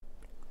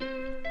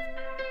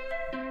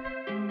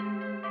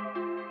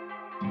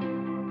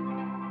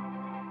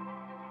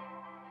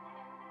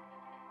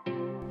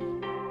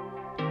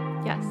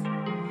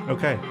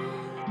Okay.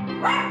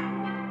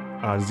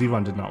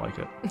 Zevon did not like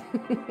it.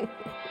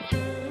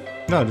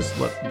 No, just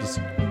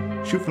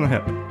shoot from the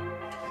hip.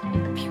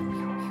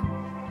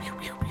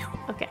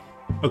 Okay.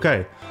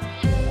 Okay.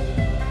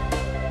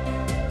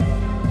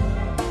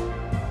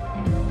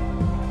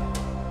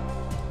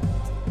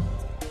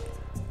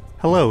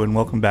 Hello and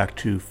welcome back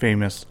to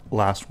Famous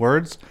Last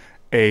Words,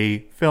 a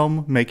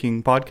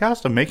film-making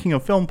podcast, a making a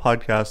film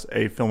podcast,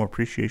 a film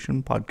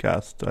appreciation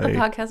podcast. A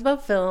podcast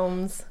about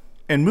films.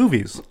 And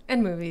movies.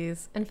 And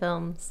movies. And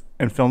films.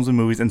 And films and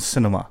movies and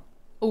cinema.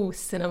 Oh,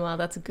 cinema.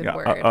 That's a good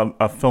word.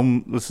 A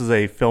film. This is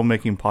a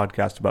filmmaking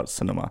podcast about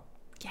cinema.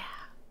 Yeah.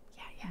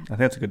 I think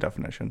that's a good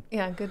definition.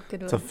 Yeah, good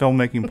It's a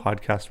filmmaking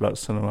podcast about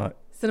cinema.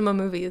 Cinema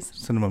movies.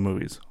 Cinema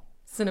movies.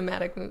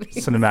 Cinematic movies.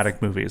 Cinematic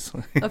movies.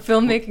 A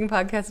filmmaking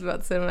podcast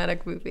about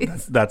cinematic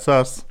movies. That's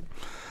us.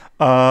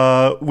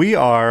 We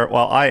are,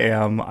 well,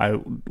 I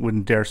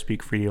wouldn't dare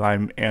speak for you.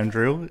 I'm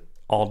Andrew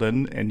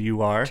Alden, and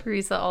you are?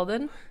 Teresa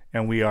Alden.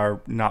 And we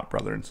are not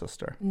brother and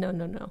sister. No.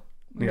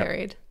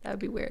 Married. That would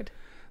be weird.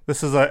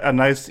 This is a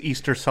nice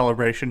Easter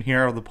celebration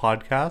here of the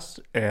podcast,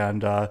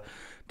 and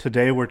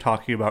today we're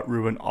talking about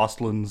Ruben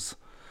Östlund's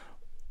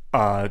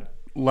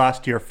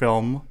last year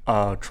film,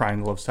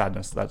 Triangle of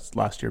Sadness. That's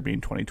last year being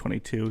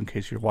 2022, in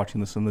case you're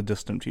watching this in the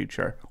distant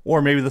future.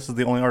 Or maybe this is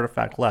the only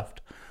artifact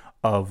left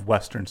of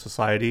Western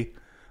society.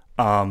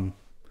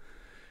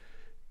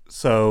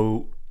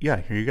 So, yeah,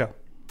 here you go.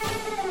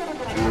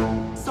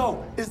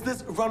 So, is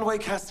this runway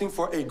casting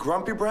for a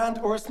grumpy brand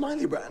or a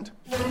smiley brand?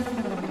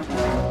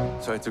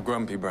 So it's a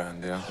grumpy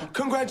brand, yeah?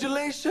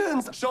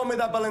 Congratulations! Show me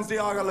that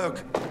Balenciaga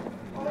look.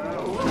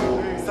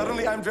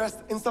 Suddenly I'm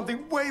dressed in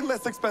something way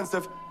less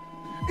expensive.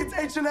 It's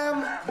H&M!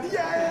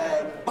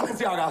 Yay!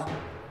 Balenciaga!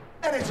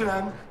 And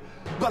H&M!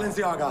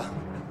 Balenciaga!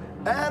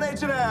 And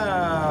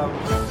H&M!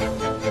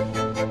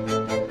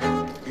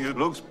 It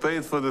looks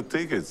paid for the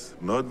tickets.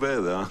 Not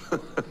bad, huh?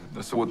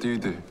 So what do you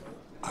do?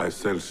 I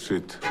sell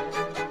shit.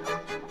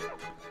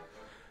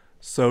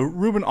 So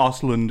Ruben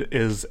Östlund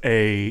is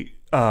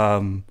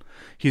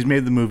he's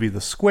made the movie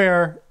The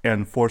Square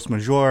and Force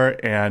Majeure,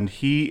 and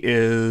he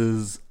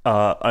is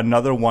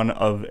another one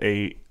of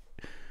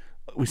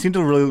we seem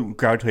to really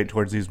gravitate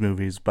towards these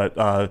movies, but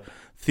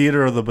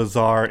theater of the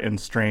bizarre and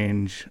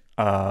strange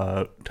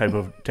type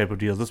of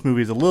deals. This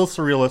movie is a little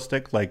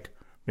surrealistic, like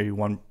maybe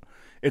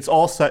it's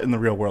all set in the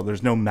real world.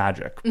 There's no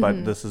magic,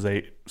 but this is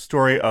a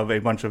story of a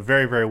bunch of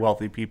very, very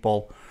wealthy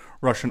people,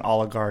 Russian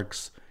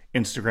oligarchs,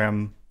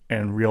 Instagram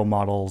and real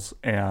models,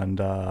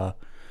 and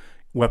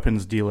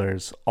weapons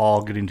dealers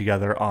all getting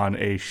together on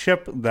a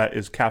ship that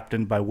is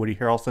captained by Woody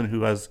Harrelson,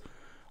 who has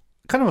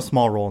kind of a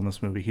small role in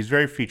this movie. He's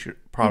very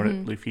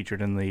prominently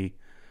featured in the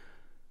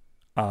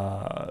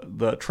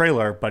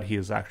trailer, but he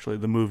is actually,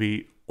 the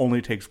movie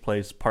only takes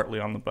place partly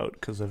on the boat,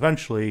 because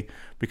eventually,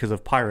 because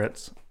of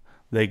pirates,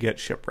 they get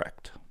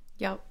shipwrecked.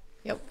 Yep.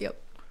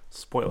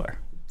 Spoiler.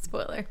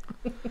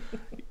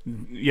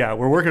 Yeah,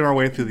 we're working our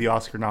way through the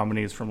Oscar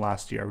nominees from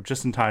last year,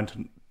 just in time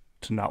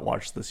to not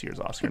watch this year's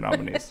Oscar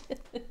nominees.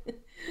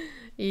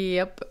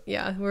 Yep.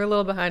 Yeah, we're a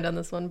little behind on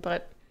this one,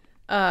 but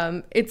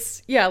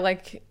it's, yeah,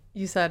 like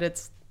you said,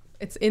 it's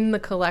in the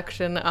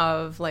collection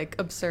of like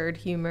absurd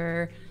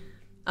humor,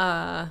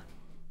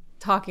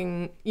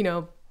 talking,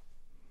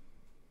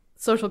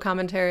 social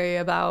commentary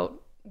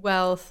about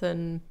wealth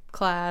and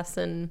class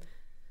and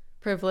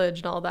privilege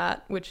and all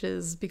that, which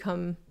has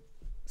become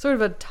sort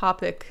of a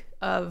topic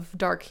of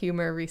dark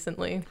humor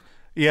recently.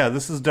 Yeah,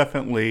 this is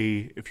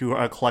definitely, if you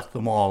want to collect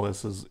them all,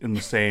 this is in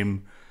the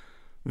same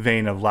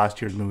vein of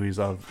last year's movies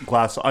of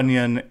Glass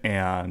Onion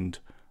and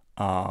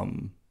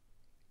The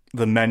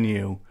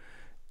Menu.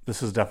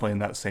 This is definitely in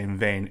that same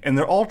vein. And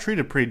they're all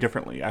treated pretty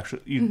differently,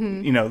 actually.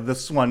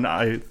 This one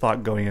I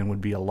thought going in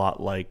would be a lot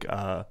like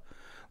The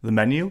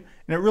Menu,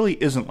 and it really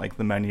isn't like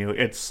The Menu.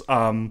 It's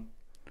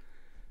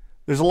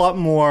there's a lot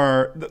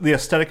more. The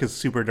aesthetic is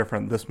super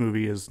different. This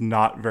movie is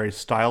not very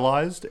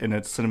stylized in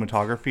its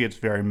cinematography. It's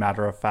very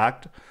matter of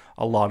fact.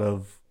 A lot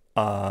of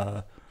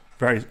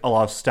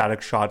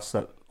static shots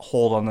that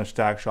hold on the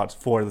static shots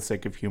for the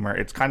sake of humor.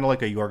 It's kind of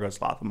like a Yorgos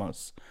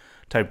Lanthimos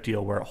type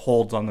deal where it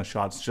holds on the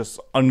shots just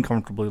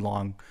uncomfortably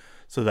long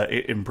so that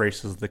it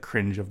embraces the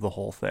cringe of the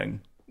whole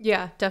thing.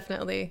 Yeah,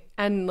 definitely.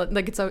 And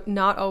like it's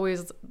not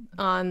always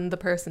on the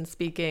person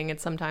speaking.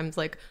 It's sometimes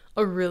like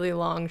a really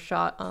long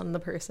shot on the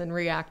person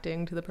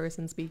reacting to the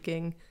person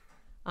speaking,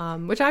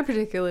 which I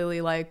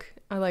particularly like.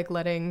 I like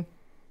letting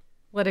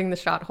the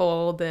shot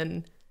hold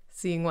and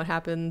seeing what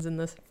happens in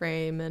this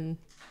frame, and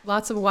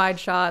lots of wide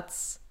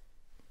shots,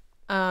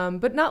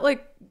 but not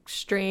like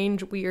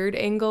strange, weird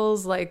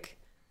angles.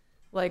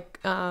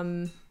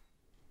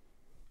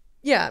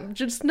 Yeah,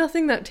 just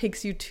nothing that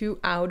takes you too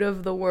out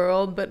of the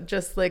world, but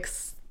just like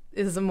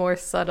is a more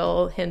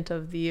subtle hint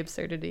of the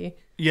absurdity.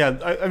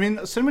 Yeah, I mean,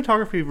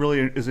 cinematography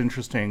really is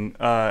interesting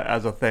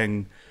as a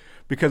thing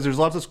because there's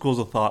lots of schools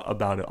of thought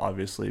about it,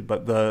 obviously.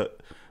 But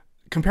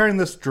comparing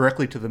this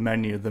directly to The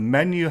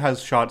Menu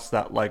has shots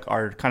that like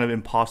are kind of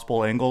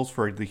impossible angles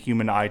for the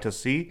human eye to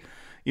see.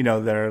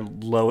 there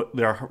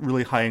are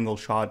really high angle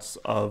shots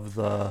of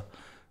the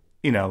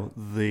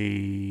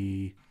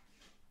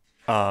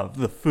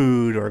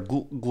food or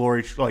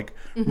glory, like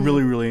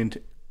really, really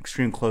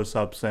extreme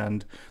close-ups.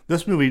 And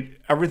this movie,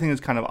 everything is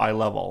kind of eye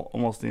level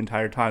almost the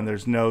entire time.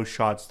 There's no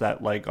shots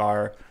that like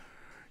are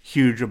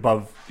huge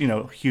above,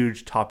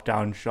 huge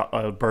top-down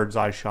shot, bird's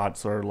eye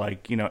shots, or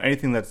like,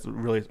 anything that's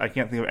really, I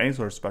can't think of any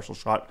sort of special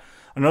shot.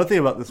 Another thing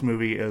about this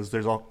movie is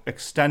there's all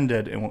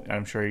extended, and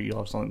I'm sure you'll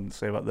have something to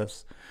say about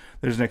this.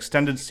 There's an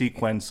extended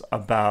sequence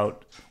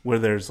about where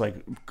there's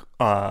like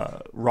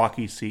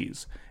rocky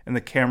seas, and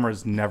the camera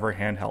is never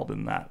handheld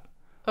in that.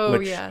 Oh,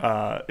 which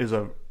is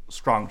a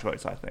strong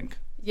choice, I think.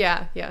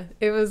 Yeah.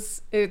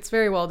 It's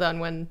very well done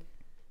when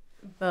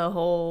the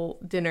whole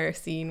dinner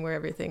scene where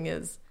everything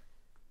is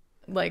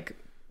like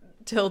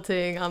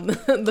tilting on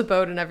the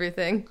boat and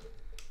everything.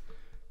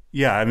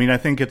 Yeah, I mean, I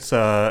think it's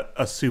a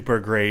super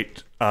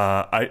great,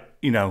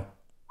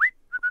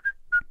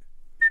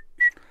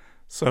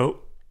 So,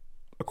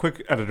 a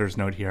quick editor's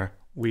note here.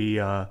 We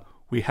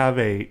have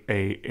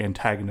a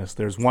antagonist.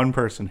 There's one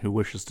person who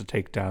wishes to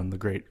take down the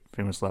Great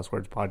Famous Last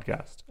Words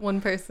podcast. One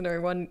person or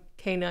one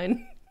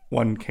canine?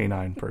 One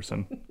canine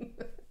person.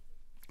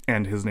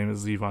 And his name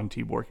is Zevon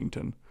T.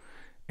 Borkington.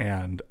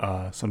 And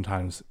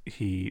sometimes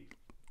he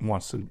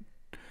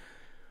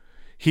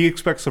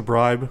expects a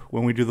bribe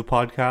when we do the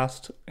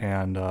podcast,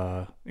 and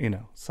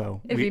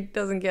so if he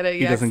doesn't get it,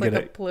 he acts like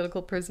a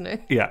political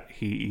prisoner. Yeah,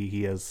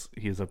 he is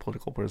a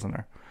political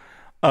prisoner.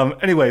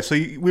 Anyway, so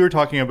you were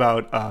talking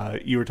about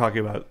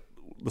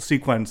the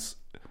sequence,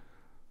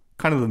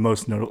 kind of the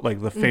most notable,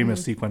 like the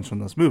famous sequence from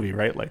this movie,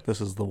 right? Like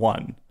this is the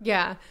one.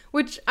 Yeah,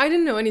 which I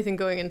didn't know anything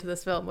going into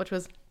this film, which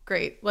was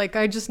great. Like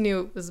I just knew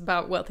it was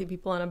about wealthy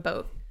people on a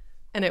boat,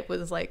 and it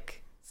was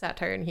like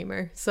satire and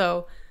humor.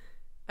 So,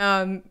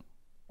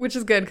 which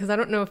is good because I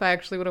don't know if I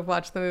actually would have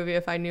watched the movie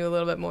if I knew a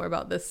little bit more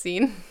about this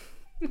scene,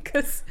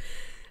 because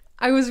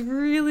I was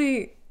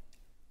really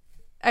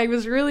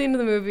into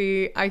the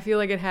movie. I feel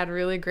like it had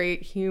really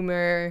great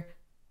humor.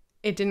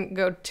 It didn't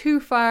go too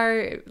far.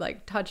 It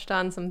like touched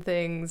on some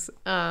things,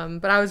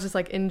 but I was just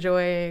like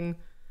enjoying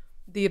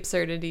the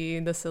absurdity,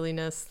 the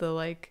silliness, the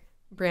like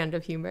brand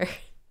of humor.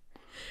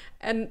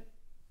 And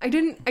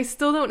I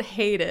still don't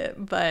hate it,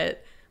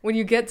 but when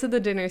you get to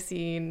the dinner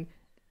scene,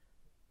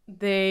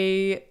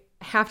 they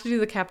have to do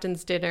the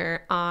captain's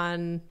dinner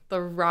on the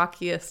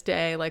rockiest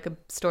day, like a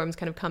storm's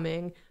kind of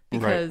coming,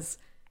 because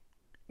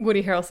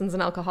Woody Harrelson's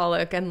an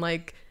alcoholic, and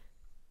like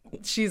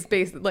she's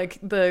basically like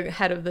the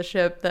head of the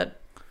ship the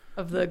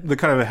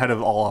kind of head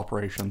of all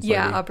operations.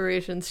 Yeah, lady.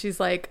 Operations. She's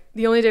like,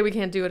 the only day we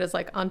can't do it is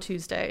like on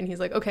Tuesday, and he's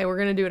like, okay, we're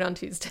gonna do it on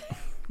Tuesday.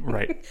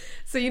 Right.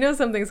 So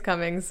something's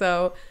coming.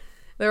 So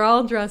they're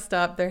all dressed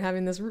up. They're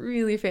having this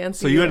really fancy.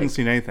 So you hadn't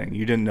seen anything.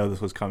 You didn't know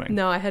this was coming.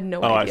 No, I had no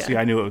idea. Oh, I see.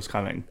 I knew it was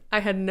coming.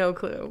 I had no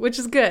clue, which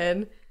is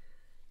good.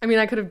 I mean,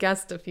 I could have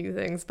guessed a few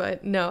things,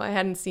 but no, I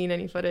hadn't seen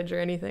any footage or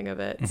anything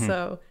of it. Mm-hmm.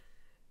 So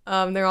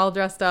they're all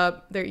dressed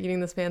up. They're eating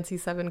this fancy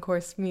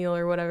 7-course meal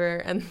or whatever,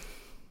 and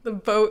the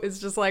boat is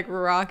just like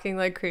rocking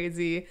like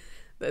crazy.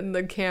 And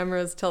the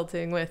camera's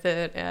tilting with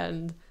it,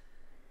 and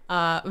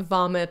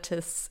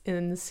vomitus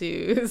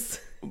ensues.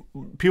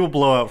 People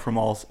blow out from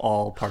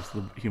all parts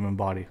of the human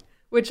body,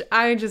 which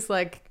I just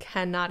like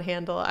cannot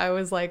handle. I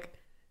was like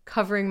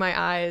covering my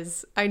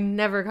eyes. I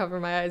never cover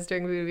my eyes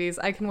during movies.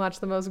 I can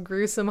watch the most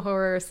gruesome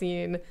horror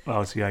scene.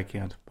 Oh, see, I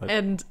can't.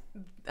 And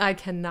I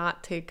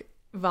cannot take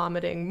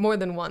vomiting more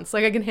than once.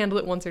 Like I can handle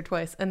it once or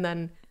twice, and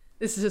then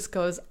this just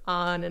goes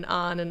on and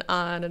on and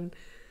on. And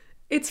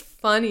it's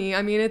funny.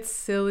 I mean, it's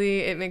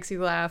silly. It makes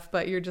you laugh,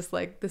 but you're just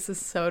like, this is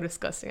so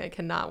disgusting. I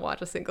cannot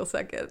watch a single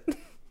second.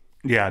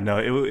 Yeah, no,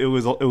 it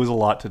was a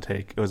lot to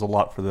take. It was a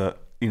lot for the,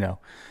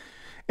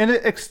 and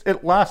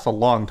it lasts a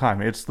long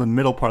time. It's the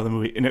middle part of the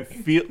movie, and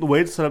the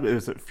way it's set up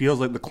is it feels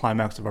like the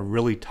climax of a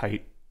really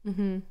tight,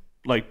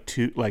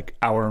 like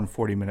hour and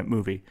 40-minute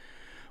movie.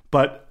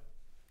 But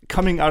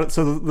coming out,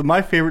 so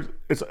my favorite,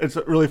 it's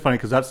really funny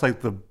because that's like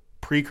the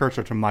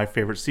precursor to my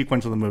favorite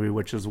sequence of the movie,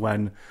 which is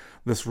when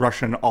this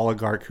Russian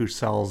oligarch who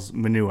sells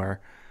manure,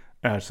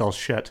 sells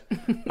shit,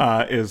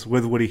 is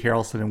with Woody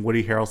Harrelson, and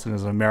Woody Harrelson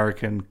is an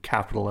American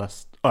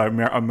capitalist,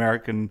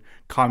 American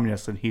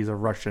communist, and he's a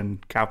Russian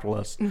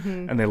capitalist,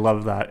 and they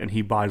love that, and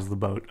he buys the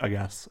boat, I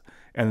guess,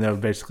 and they're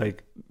basically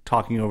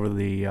talking over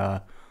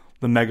the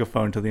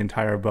megaphone to the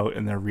entire boat,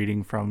 and they're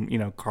reading from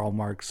Karl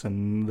Marx,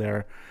 and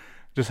they're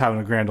just having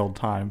a grand old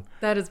time.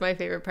 That is my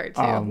favorite part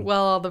too.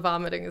 While all the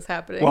vomiting is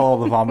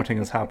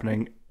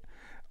happening.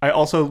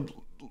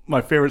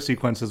 My favorite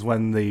sequence is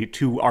when the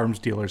two arms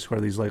dealers, who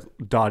are these like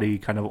dotty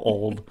kind of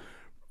old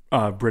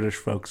British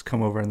folks,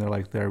 come over, and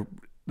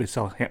they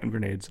sell hand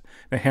grenades.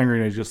 The hand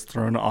grenade is just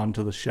thrown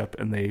onto the ship,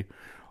 and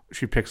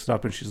she picks it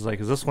up, and she's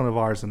like, "Is this one of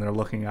ours?" And they're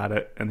looking at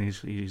it, and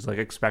he's like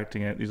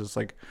expecting it. He's just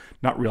like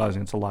not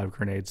realizing it's a live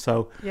grenade.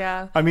 So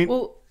yeah, I mean,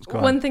 well,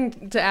 one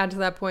thing to add to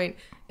that point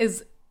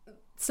is,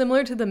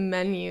 similar to The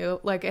Menu,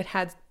 like it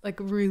had like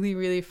really,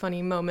 really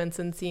funny moments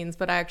and scenes,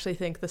 but I actually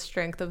think the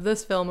strength of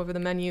this film over The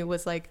Menu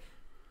was like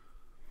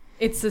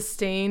It's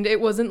sustained. It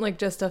wasn't like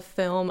just a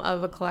film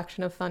of a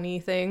collection of funny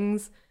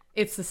things.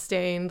 It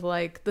sustained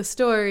like the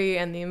story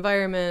and the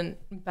environment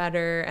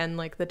better and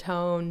like the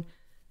tone.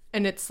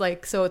 And it's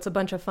like, so it's a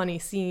bunch of funny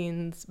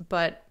scenes,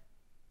 but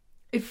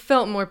it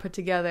felt more put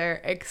together,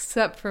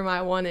 except for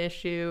my one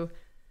issue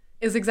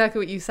is exactly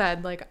what you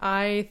said. Like,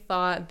 I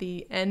thought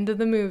the end of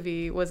the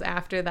movie was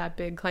after that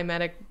big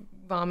climatic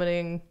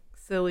vomiting,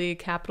 silly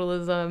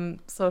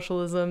capitalism,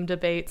 socialism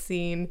debate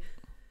scene.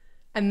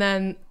 And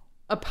then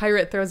a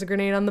pirate throws a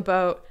grenade on the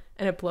boat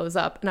and it blows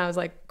up. And I was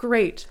like,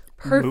 great,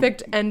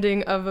 perfect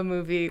ending of a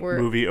movie.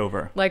 Movie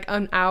over. Like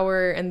an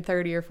hour and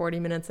 30 or 40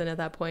 minutes in at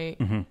that point.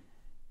 Mm-hmm.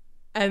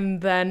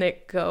 And then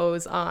it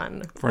goes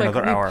on. For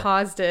another hour. We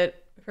paused it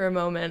for a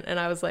moment and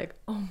I was like,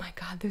 oh my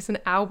God, there's an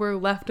hour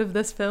left of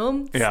this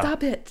film? Yeah.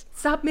 Stop it.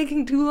 Stop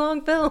making too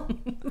long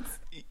films.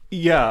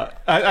 Yeah.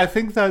 I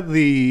think that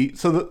the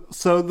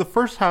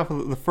first half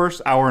of the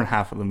first hour and a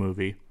half of the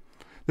movie,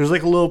 there's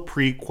like a little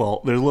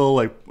prequel. There's a little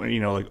like, you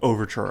know, like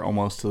overture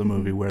almost to the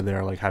movie where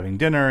they're like having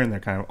dinner and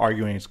they're kind of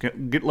arguing. It's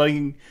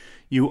letting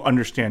you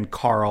understand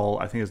Carl.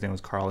 I think his name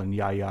was Carl and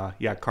Yaya.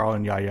 Yeah, Carl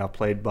and Yaya,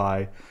 played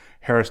by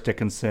Harris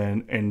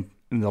Dickinson, and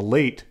in the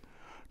late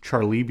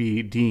Charlie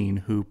B. Dean,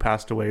 who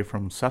passed away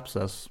from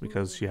sepsis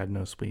because she had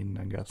no spleen,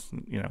 I guess,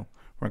 you know,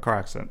 from a car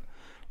accident,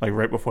 like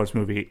right before this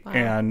movie. Wow.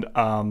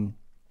 And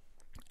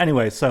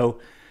anyway, so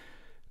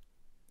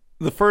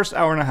the first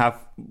hour and a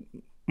half,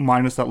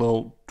 minus that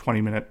little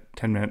 20-minute,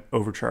 10-minute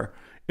overture,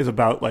 is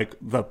about like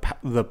the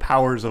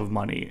powers of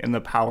money and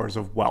the powers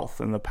of wealth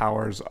and the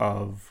powers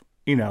of,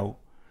 you know,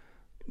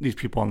 these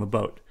people on the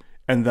boat.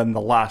 And then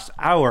the last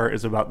hour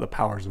is about the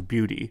powers of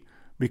beauty,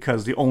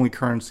 because the only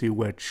currency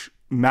which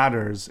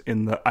matters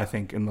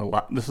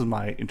this is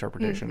my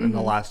interpretation, in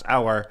the last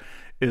hour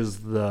is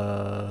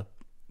the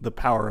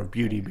power of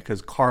beauty,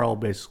 because Carl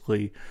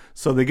basically,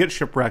 so they get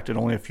shipwrecked and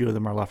only a few of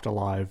them are left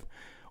alive,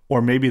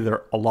 or maybe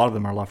a lot of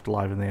them are left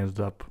alive and they ended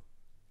up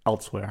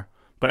elsewhere.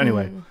 But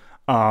anyway,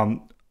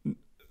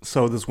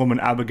 so this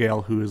woman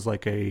Abigail, who is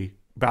like a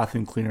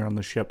bathroom cleaner on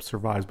the ship,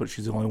 survives, but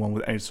she's the only one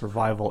with any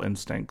survival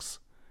instincts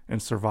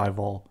and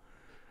survival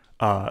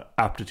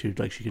aptitude.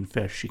 Like, she can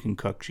fish, she can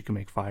cook, she can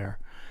make fire,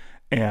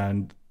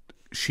 and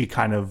she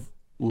kind of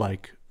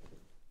like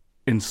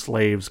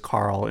enslaves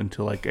Carl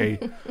into like a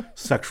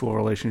sexual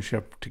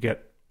relationship to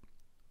get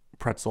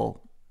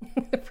pretzel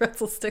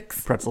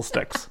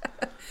sticks.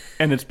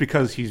 And it's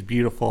because he's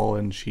beautiful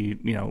and she,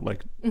 you know,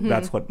 like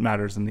that's what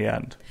matters in the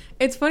end.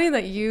 It's funny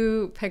that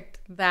you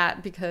picked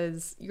that,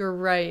 because you're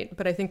right,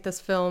 but I think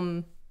this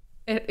film,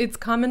 it's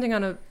commenting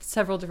on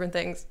several different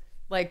things,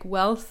 like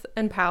wealth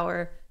and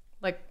power,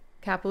 like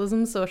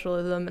capitalism,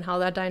 socialism, and how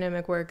that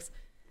dynamic works,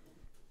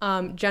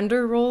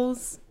 gender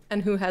roles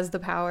and who has the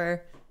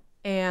power,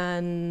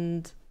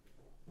 and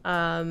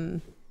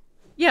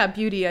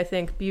beauty. I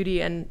think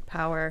beauty and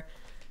power.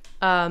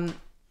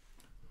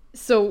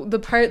 So the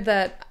part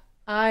that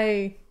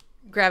I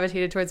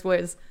gravitated towards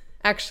was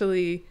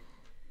actually,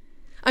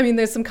 I mean,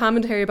 there's some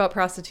commentary about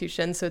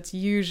prostitution, so it's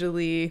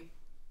usually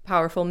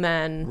powerful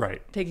men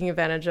taking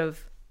advantage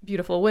of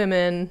beautiful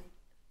women,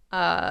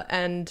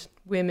 and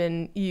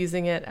women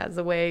using it as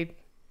a way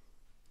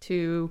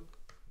to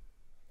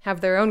have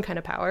their own kind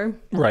of power,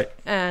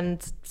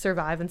 and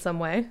survive in some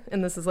way.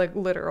 And this is like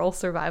literal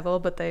survival,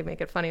 but they make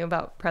it funny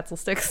about pretzel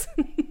sticks.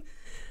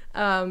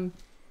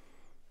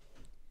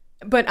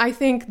 But I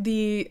think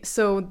the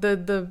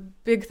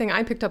big thing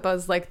I picked up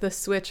was like the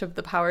switch of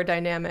the power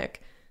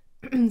dynamic.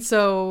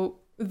 So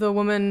the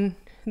woman,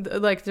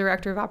 like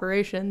director of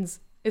operations,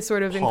 is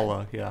sort of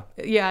Paula,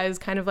 is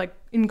kind of like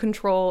in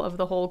control of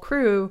the whole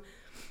crew,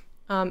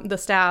 the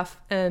staff,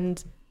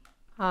 and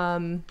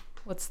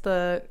what's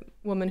the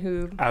woman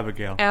who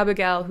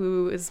Abigail,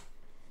 who is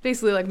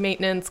basically like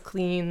maintenance,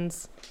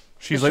 cleans.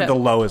 She's like the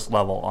lowest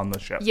level on the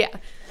ship. Yeah,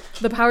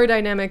 the power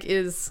dynamic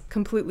is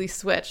completely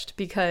switched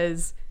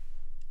because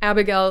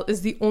Abigail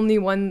is the only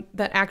one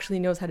that actually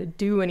knows how to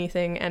do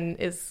anything and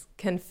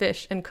can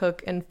fish and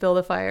cook and fill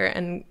the fire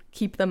and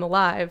keep them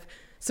alive.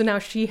 So now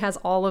she has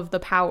all of the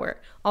power.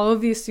 All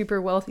of these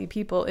super wealthy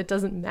people, it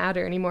doesn't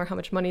matter anymore how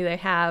much money they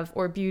have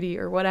or beauty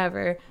or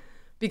whatever,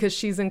 because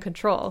she's in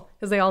control,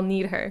 because they all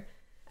need her.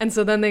 And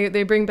so then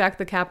they bring back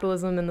the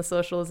capitalism and the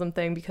socialism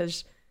thing,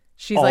 because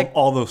she's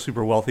all those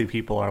super wealthy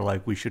people are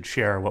like, we should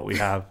share what we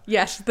have.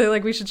 Yes, they're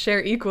like, we should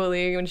share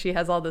equally, when she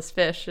has all this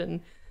fish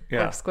and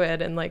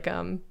squid, and like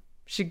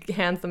she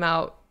hands them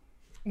out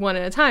one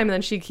at a time, and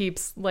then she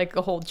keeps like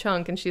a whole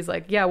chunk, and she's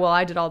like, yeah, well,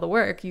 I did all the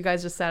work, you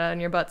guys just sat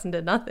on your butts and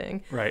did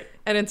nothing. Right.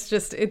 And it's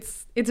just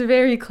it's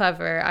very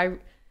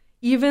clever.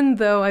 Even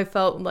though I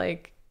felt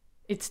like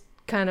it's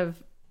kind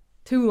of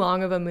too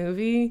long of a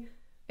movie,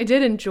 I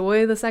did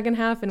enjoy the second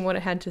half and what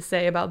it had to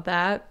say about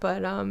that,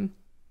 but I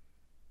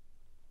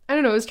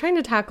don't know, it was trying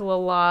to tackle a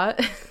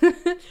lot.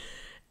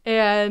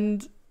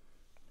 And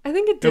I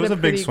think it did a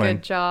pretty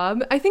good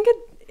job. I think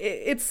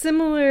it's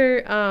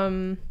similar.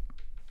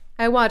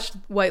 I watched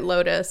White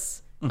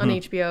Lotus on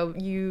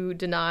HBO. You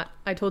did not.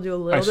 I told you a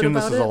little bit about it. I assume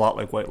this is a lot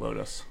like White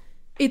Lotus.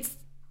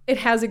 It it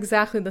has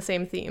exactly the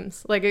same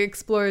themes. Like, it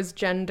explores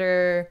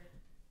gender,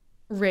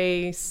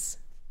 race,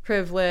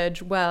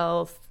 privilege,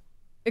 wealth.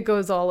 It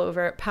goes all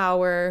over it.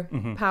 Power,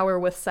 power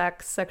with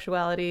sex,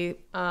 sexuality.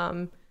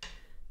 And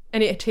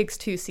it takes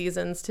 2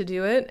 seasons to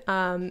do it.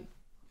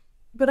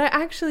 But I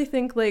actually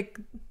think, like,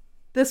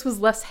 this was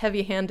less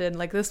heavy-handed.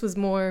 Like, this was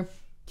more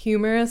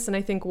humorous. And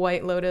I think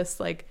White Lotus,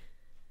 like,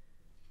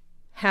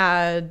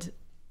 had...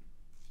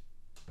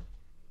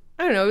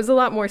 I don't know, it was a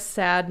lot more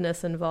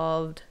sadness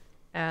involved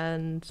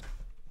and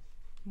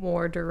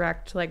more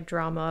direct, like,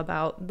 drama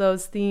about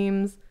those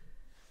themes.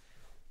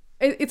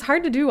 It's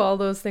hard to do all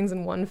those things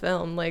in one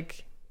film.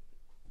 Like,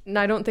 and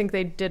I don't think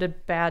they did a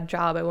bad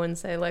job. I wouldn't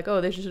say, like,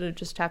 oh, they should have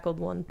just tackled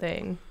one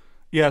thing.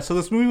 Yeah, so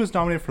this movie was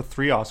nominated for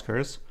 3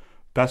 Oscars.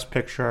 Best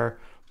Picture,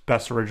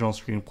 Best Original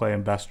Screenplay,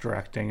 and Best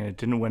Directing, and it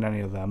didn't win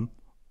any of them.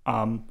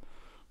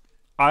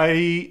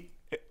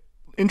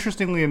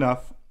 Interestingly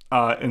enough,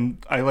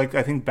 and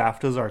I think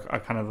BAFTAs are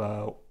kind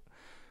of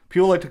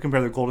people like to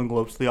compare the Golden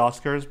Globes to the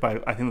Oscars,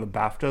 but I think the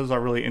BAFTAs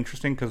are really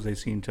interesting because they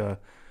seem to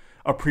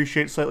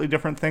appreciate slightly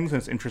different things, and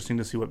it's interesting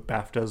to see what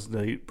BAFTAs,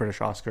 the British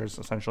Oscars,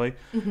 essentially.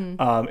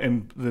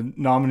 And the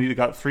nominee, it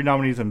got 3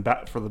 nominees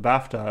for the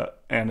BAFTA,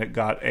 and it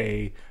got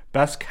a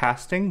Best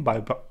Casting,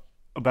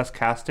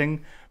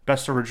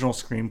 Best Original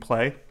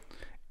Screenplay,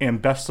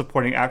 and Best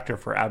Supporting Actor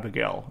for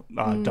Abigail,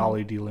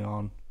 Dolly De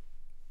Leon.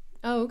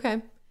 Oh,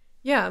 okay.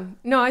 Yeah.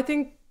 No, I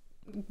think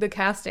the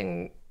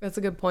casting, that's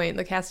a good point.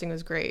 The casting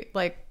was great.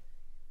 Like,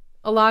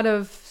 a lot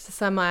of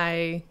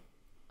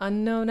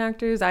semi-unknown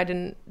actors, I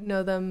didn't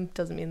know them.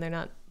 Doesn't mean they're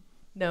not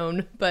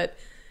known. But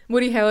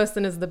Woody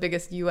Harrelson is the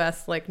biggest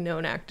U.S., like,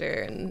 known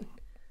actor. And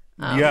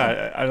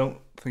yeah, I don't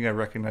think I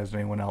recognized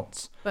anyone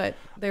else. But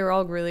they were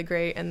all really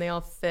great, and they all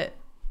fit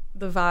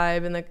the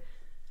vibe. And, like,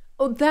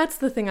 oh, that's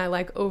the thing I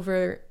like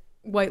over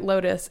White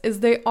Lotus, is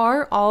they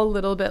are all a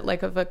little bit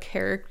like of a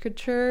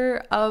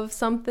caricature of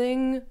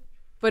something,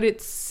 but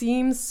it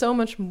seems so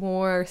much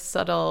more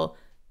subtle,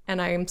 and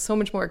I am so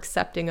much more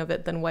accepting of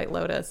it than White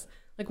Lotus.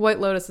 Like, White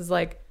Lotus is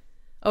like,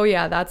 oh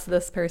yeah, that's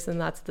this person,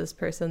 that's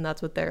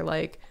what they're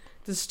like.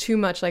 There's too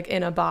much, like,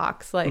 in a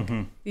box. Like,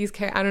 these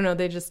I don't know,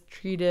 they just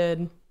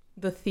treated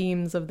the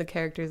themes of the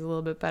characters a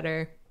little bit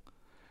better.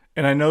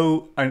 And I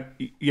know,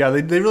 they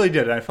really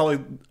did. I felt like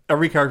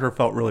every character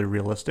felt really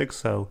realistic,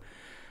 so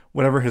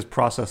whatever his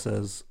process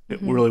is,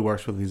 it really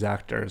works with these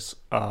actors.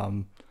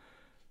 I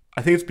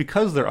think it's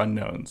because they're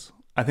unknowns.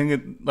 I think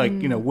it, like,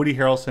 Woody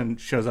Harrelson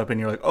shows up and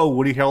you're like, oh,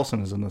 Woody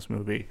Harrelson is in this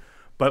movie.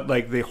 But,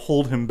 like, they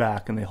hold him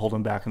back and he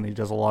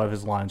does a lot of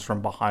his lines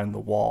from behind the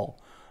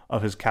wall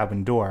of his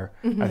cabin door.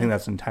 I think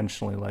that's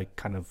intentionally, like,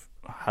 kind of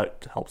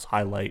helps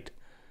highlight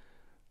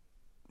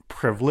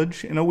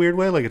privilege in a weird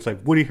way. Like, it's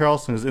like Woody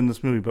Harrelson is in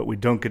this movie, but we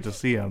don't get to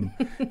see him.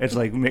 It's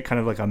like kind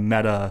of like a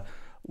meta,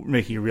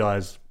 making you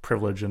realize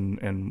privilege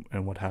and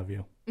what have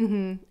you.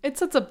 It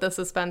sets up the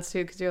suspense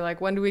too, because you're like,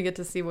 when do we get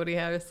to see Woody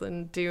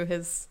Harrelson do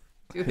his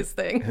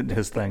thing?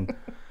 His thing.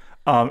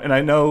 And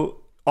I know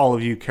all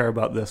of you care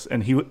about this.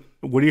 And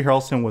Woody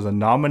Harrelson was a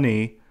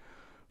nominee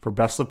for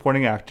Best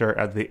Supporting Actor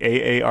at the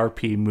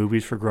AARP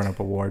Movies for Grown Up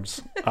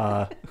Awards.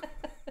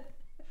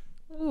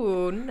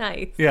 Ooh,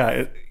 nice.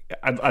 Yeah,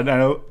 I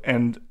know.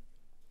 And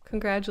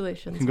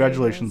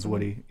congratulations,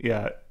 Woody.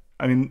 Yeah,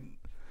 I mean,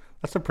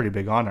 that's a pretty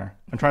big honor.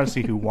 I'm trying to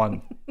see who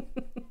won.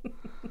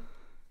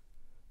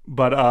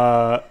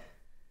 But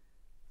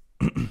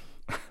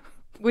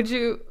would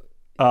you?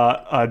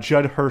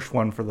 Judd Hirsch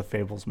won for The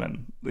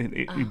Fablesman.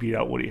 He beat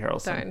out Woody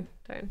Harrelson.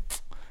 Darn.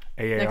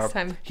 AARP. Next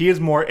time. He is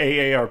more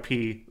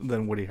AARP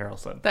than Woody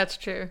Harrelson. That's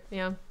true.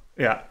 Yeah.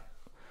 Yeah.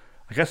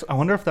 I guess I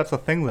wonder if that's a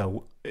thing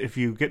though. If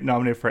you get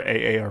nominated for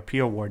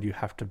AARP award, you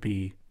have to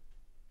be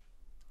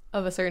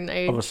of a certain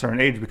age.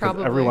 Because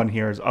probably. Everyone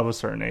here is of a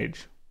certain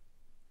age.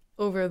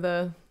 Over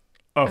the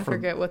I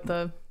forget what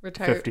the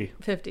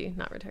 50,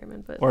 not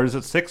retirement, but or is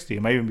it 60?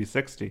 It might even be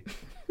 60.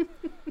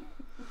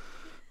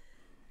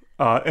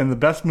 And the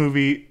best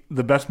movie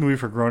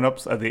for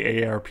grown-ups at the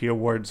AARP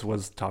Awards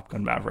was Top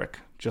Gun Maverick.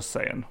 Just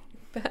saying.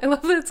 I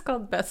love that it's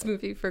called Best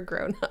Movie for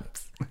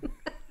Grown-ups.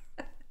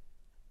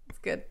 It's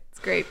good. It's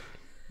great.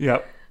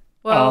 Yep.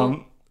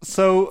 Well,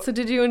 so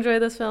did you enjoy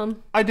this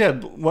film? I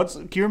did.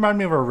 Can you remind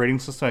me of our rating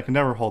system? I can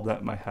never hold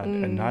that in my head,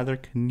 and neither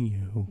can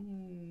you.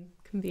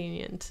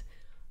 Convenient.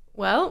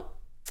 Well,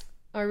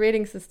 our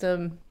rating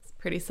system is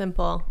pretty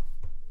simple.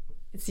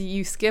 It's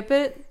you skip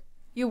it,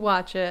 you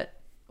watch it,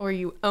 or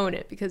you own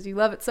it because you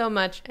love it so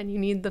much and you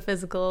need the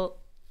physical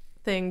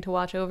thing to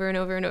watch over and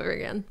over and over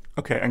again.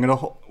 Okay,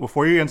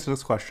 before you answer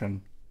this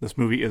question, this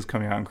movie is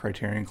coming out in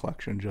Criterion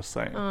Collection, just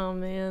saying. Oh,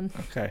 man.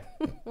 Okay.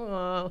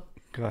 Whoa.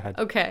 Go ahead.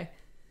 Okay.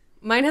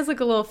 Mine has like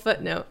a little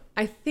footnote.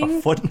 I think...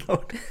 A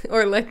footnote?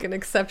 Or like an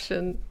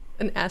exception,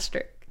 an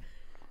asterisk.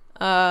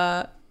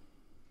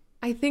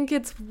 I think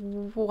it's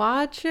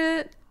watch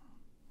it,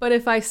 but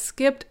if I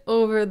skipped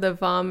over the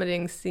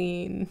vomiting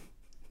scene,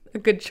 a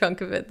good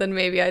chunk of it, then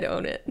maybe I'd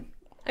own it.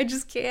 I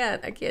just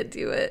can't. I can't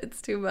do it.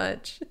 It's too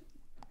much.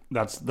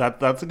 That's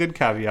a good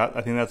caveat.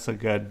 I think that's a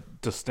good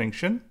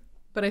distinction.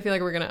 But I feel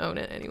like we're gonna own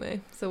it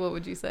anyway. So what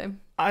would you say?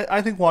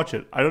 I think watch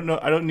it. I don't know.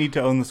 I don't need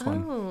to own this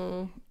one.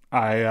 Oh,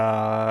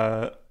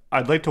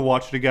 I'd like to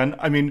watch it again.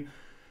 I mean,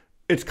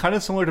 it's kind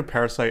of similar to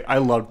Parasite. I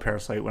loved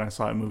Parasite when I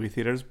saw it in movie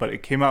theaters, but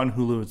it came out on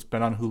Hulu. It's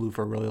been on Hulu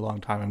for a really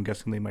long time. I'm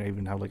guessing they might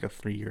even have like a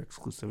 3-year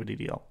exclusivity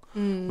deal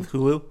with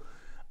Hulu.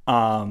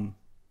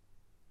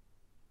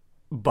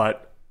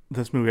 But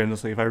this movie,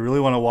 honestly, if I really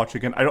want to watch it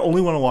again, I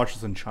only want to watch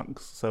this in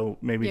chunks. So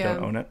maybe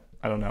don't own it.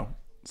 I don't know.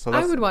 So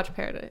I would watch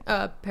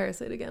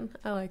Parasite again.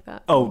 I like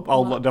that. Oh,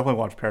 I'll definitely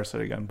watch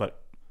Parasite again.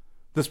 But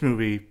this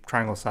movie,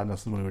 Triangle of Sadness,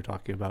 is the movie we're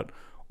talking about.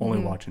 Only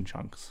watch in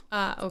chunks.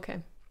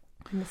 Okay.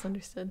 I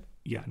misunderstood.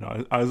 Yeah, no,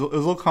 it was a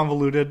little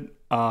convoluted.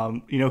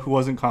 You know who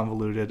wasn't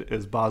convoluted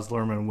is Baz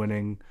Luhrmann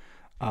winning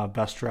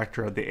Best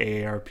Director at the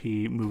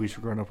AARP Movies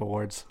for Grown Up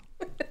Awards.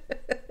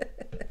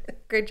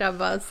 Great job,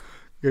 Buzz.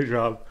 Good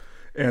job.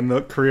 And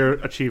the Career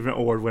Achievement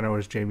Award winner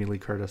was Jamie Lee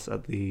Curtis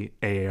at the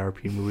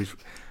AARP Movies.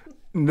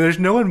 There's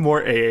no one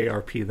more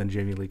AARP than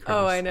Jamie Lee Curtis.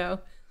 Oh, I know.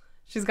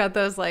 She's got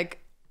those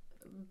like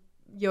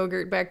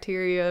yogurt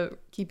bacteria,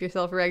 keep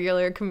yourself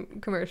regular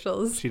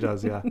commercials. She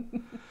does, yeah.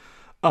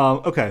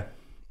 Okay.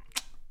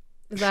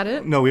 Is that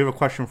it? No, we have a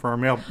question for our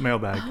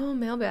mailbag. Oh,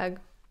 mailbag.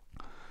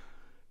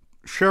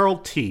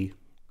 Cheryl T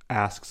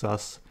asks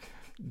us,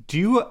 do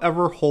you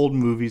ever hold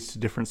movies to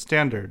different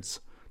standards?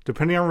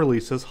 Depending on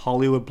releases,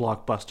 Hollywood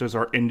blockbusters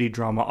or indie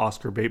drama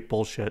Oscar bait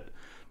bullshit.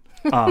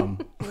 Oh,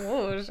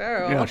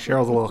 Cheryl. Yeah,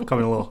 Cheryl's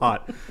coming a little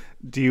hot.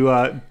 Do you,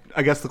 I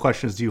guess the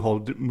question is, do you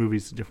hold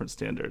movies to different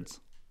standards?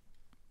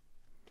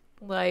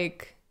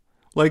 Like,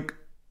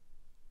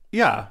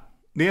 yeah.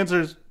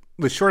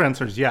 The short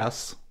answer is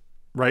yes,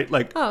 right?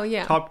 Like, oh,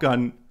 yeah. Top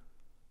Gun,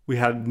 we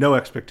had no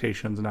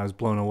expectations and I was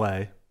blown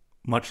away,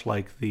 much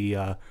like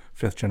the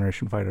fifth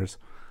generation fighters.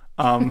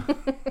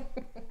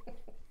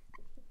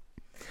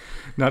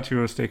 Not to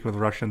be mistaken with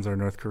Russians or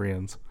North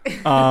Koreans.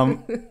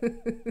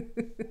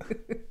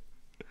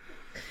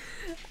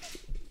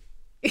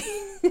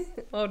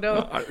 Oh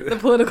no, the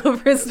political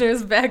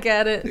prisoners back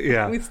at it.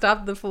 Yeah. We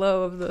stopped the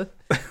flow of the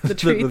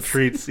treats. the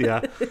treats,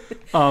 yeah.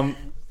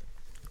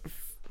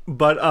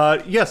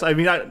 But yes, I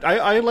mean,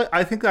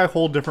 I think I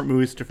hold different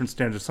movies to different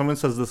standards. Someone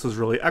says this is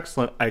really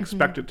excellent, I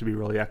expect it to be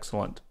really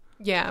excellent.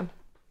 Yeah.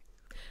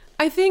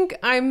 I think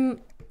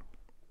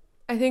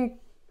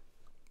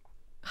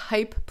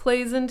hype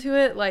plays into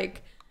it.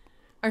 Like,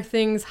 are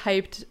things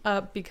hyped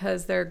up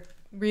because they're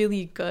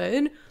really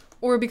good,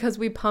 or because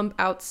we pump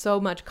out so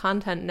much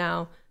content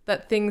now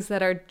that things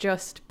that are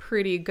just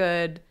pretty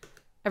good,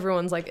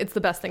 everyone's like, it's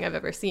the best thing I've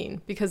ever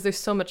seen, because there's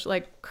so much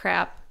like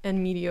crap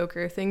and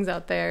mediocre things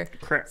out there,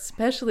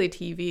 especially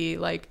TV.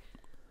 Like,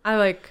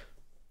 this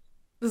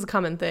is a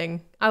common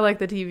thing. I like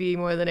the TV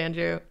more than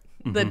Andrew.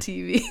 The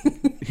TV.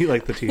 You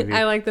like the TV.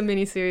 I like the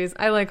miniseries.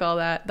 I like all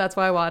that. That's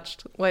why I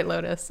watched White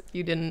Lotus.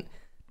 You didn't.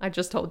 I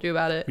just told you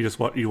about it.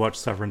 You watched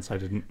Severance. I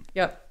didn't.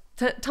 Yep.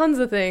 Tons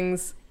of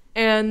things.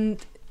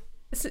 And,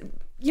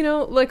 you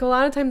know, like a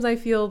lot of times I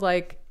feel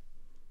like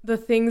the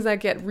things that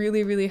get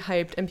really, really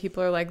hyped and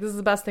people are like, this is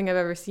the best thing I've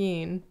ever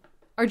seen,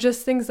 are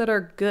just things that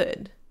are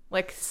good.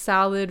 Like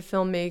solid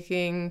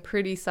filmmaking,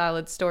 pretty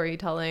solid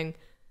storytelling.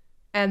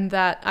 And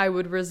that I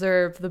would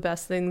reserve the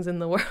best things in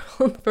the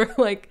world for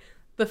like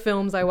the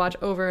films I watch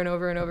over and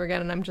over and over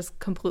again and I'm just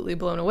completely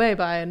blown away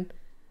by. And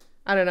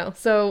I don't know.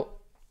 So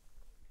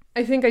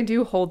I think I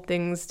do hold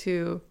things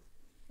to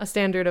a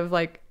standard of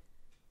like,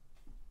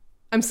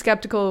 I'm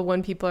skeptical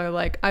when people are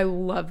like, I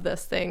love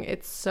this thing.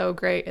 It's so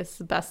great. It's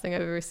the best thing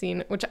I've ever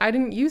seen, which I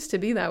didn't used to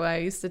be that way. I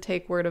used to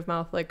take word of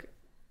mouth like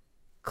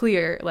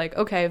clear, like,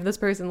 okay, if this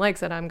person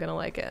likes it, I'm going to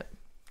like it.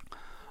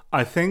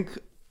 I think,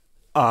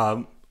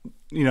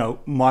 you know,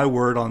 my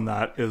word on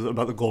that is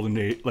about the golden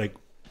age. Like,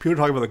 people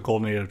talk about the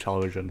golden age of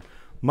television,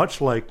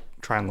 much like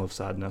Triangle of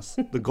Sadness.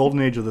 The golden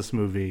age of this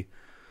movie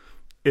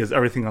is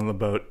everything on the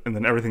boat, and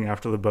then everything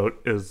after the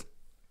boat is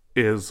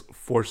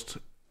forced,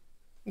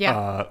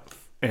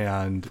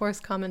 and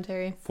forced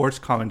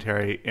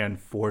commentary and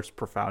forced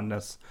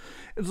profoundness.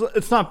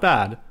 It's not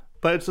bad,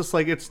 but it's just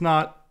like, it's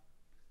not,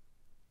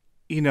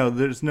 you know,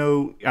 there's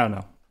no, I don't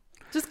know.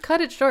 Just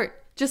cut it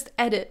short. Just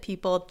edit,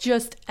 people.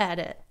 Just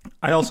edit.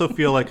 I also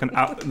feel like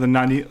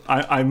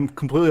I'm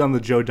completely on the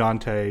Joe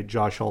Dante,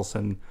 Josh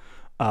Olson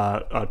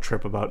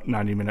trip about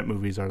 90-minute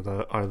movies are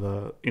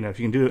the you know, if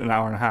you can do it in an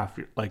hour and a half,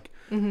 like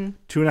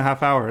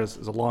 2.5 hours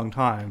is a long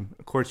time.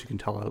 Of course you can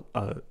tell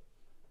a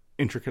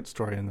intricate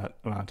story in that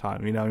amount of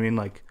time. You know what I mean?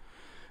 Like,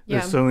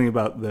 there's something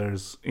about,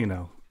 you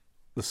know,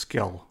 the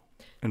skill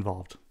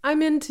involved.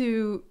 I'm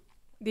into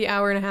the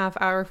hour and a half,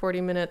 hour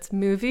 40 minutes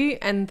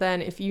movie, and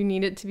then if you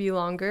need it to be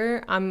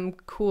longer, I'm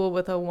cool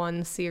with a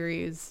one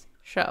series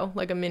show,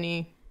 like a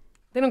mini.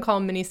 They don't call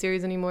them mini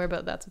series anymore,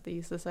 but that's what they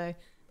used to say.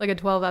 Like a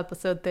 12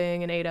 episode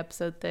thing, an 8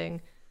 episode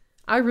thing.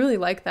 I really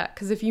like that,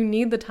 because if you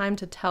need the time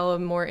to tell a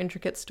more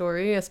intricate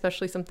story,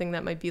 especially something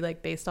that might be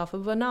like based off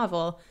of a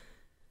novel,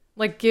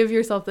 like, give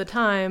yourself the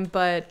time,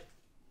 but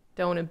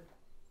don't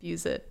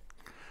abuse it.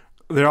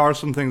 There are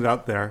some things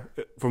out there,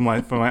 from my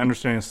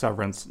understanding of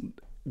Severance,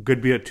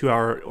 could be a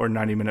 2-hour or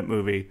 90-minute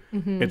movie.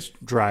 It's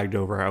dragged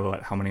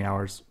over how many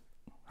hours?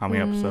 How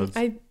many episodes?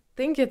 I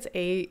think it's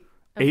 8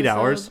 8 episodes.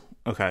 hours?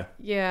 Okay.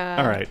 Yeah.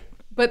 All right.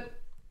 But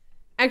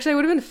actually, I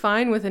would have been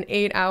fine with an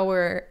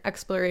 8-hour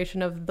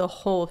exploration of the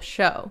whole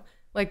show.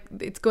 Like,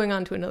 it's going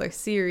on to another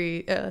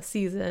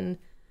season,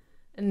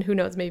 and who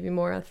knows, maybe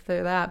more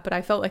after that. But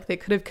I felt like they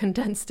could have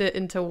condensed it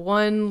into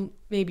one,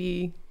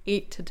 maybe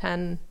 8 to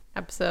 10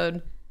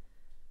 episode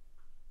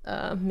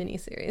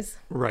miniseries.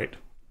 Right.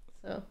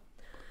 So,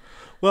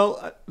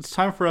 well, it's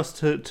time for us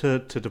to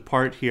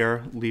depart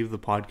here, leave the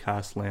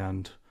podcast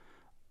land.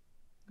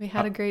 we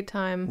had a great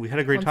time. We had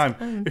a great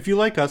time. If you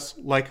like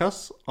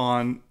us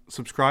on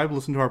subscribe,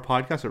 listen to our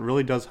podcast. It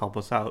really does help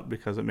us out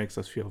because it makes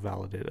us feel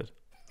validated.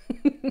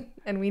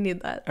 And we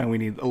need that. And we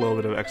need a little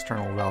bit of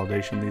external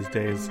validation these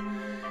days.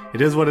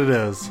 It is what it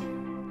is.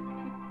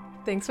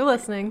 Thanks for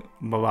listening.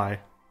 Bye-bye.